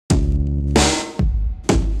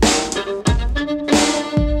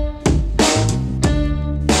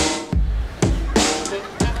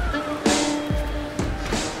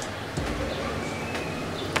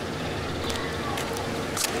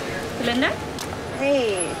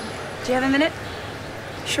Hey, do you have a minute?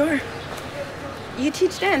 Sure. You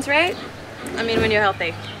teach dance, right? I mean, when you're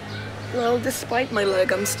healthy. Well, despite my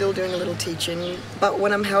leg, I'm still doing a little teaching. But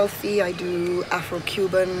when I'm healthy, I do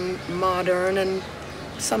Afro-Cuban, modern, and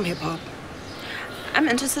some hip-hop. I'm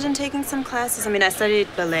interested in taking some classes. I mean, I studied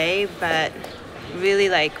ballet, but really,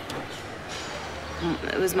 like,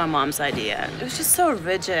 it was my mom's idea. It was just so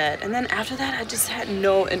rigid. And then after that, I just had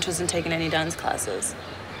no interest in taking any dance classes.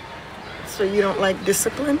 So you don't like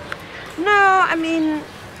discipline? No, I mean,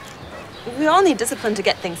 we all need discipline to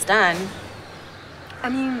get things done. I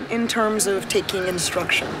mean, in terms of taking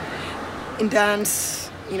instruction. In dance,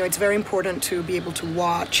 you know, it's very important to be able to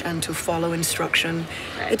watch and to follow instruction.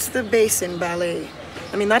 Right. It's the base in ballet.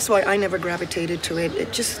 I mean, that's why I never gravitated to it.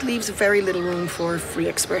 It just leaves very little room for free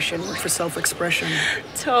expression or for self-expression.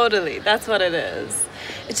 Totally, that's what it is.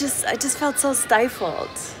 I just felt so stifled.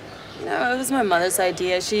 You know, it was my mother's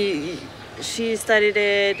idea. She studied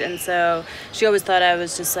it, and so she always thought I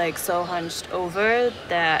was just like so hunched over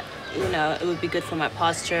that, you know, it would be good for my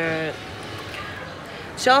posture.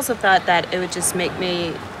 She also thought that it would just make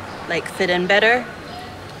me like fit in better.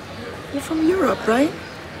 You're from Europe, right?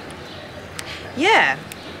 Yeah,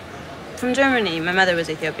 from Germany. My mother was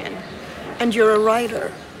Ethiopian. And you're a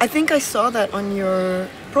writer. I think I saw that on your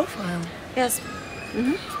profile. Yes.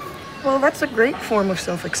 Mm-hmm. Well, that's a great form of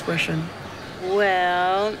self-expression.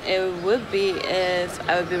 Well, it would be if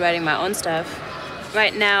I would be writing my own stuff.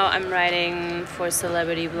 Right now, I'm writing for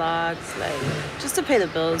celebrity blogs, like, just to pay the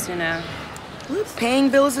bills, you know. Well, paying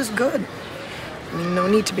bills is good. I mean, no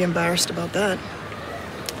need to be embarrassed about that.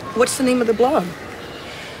 What's the name of the blog?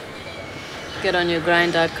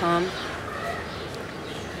 GetOnYourGrind.com.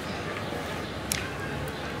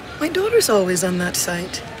 My daughter's always on that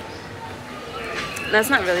site.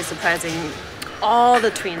 That's not really surprising. All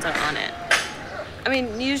the tweens are on it. I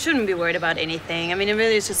mean, you shouldn't be worried about anything. I mean, it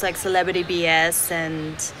really is just like celebrity BS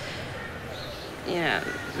and, you know,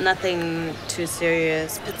 nothing too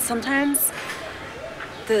serious. But sometimes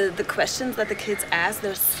the questions that the kids ask,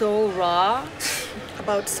 they're so raw.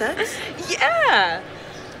 About sex? Yeah.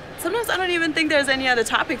 Sometimes I don't even think there's any other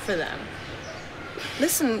topic for them.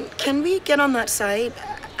 Listen, can we get on that site?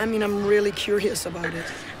 I mean, I'm really curious about it.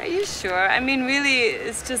 Are you sure? I mean, really,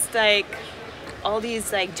 it's just like all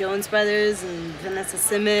these like Jones Brothers and Vanessa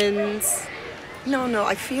Simmons. No,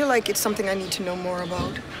 I feel like it's something I need to know more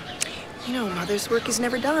about. You know, mother's work is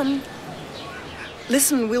never done.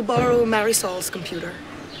 Listen, we'll borrow Marisol's computer.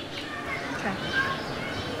 Okay.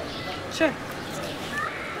 Sure.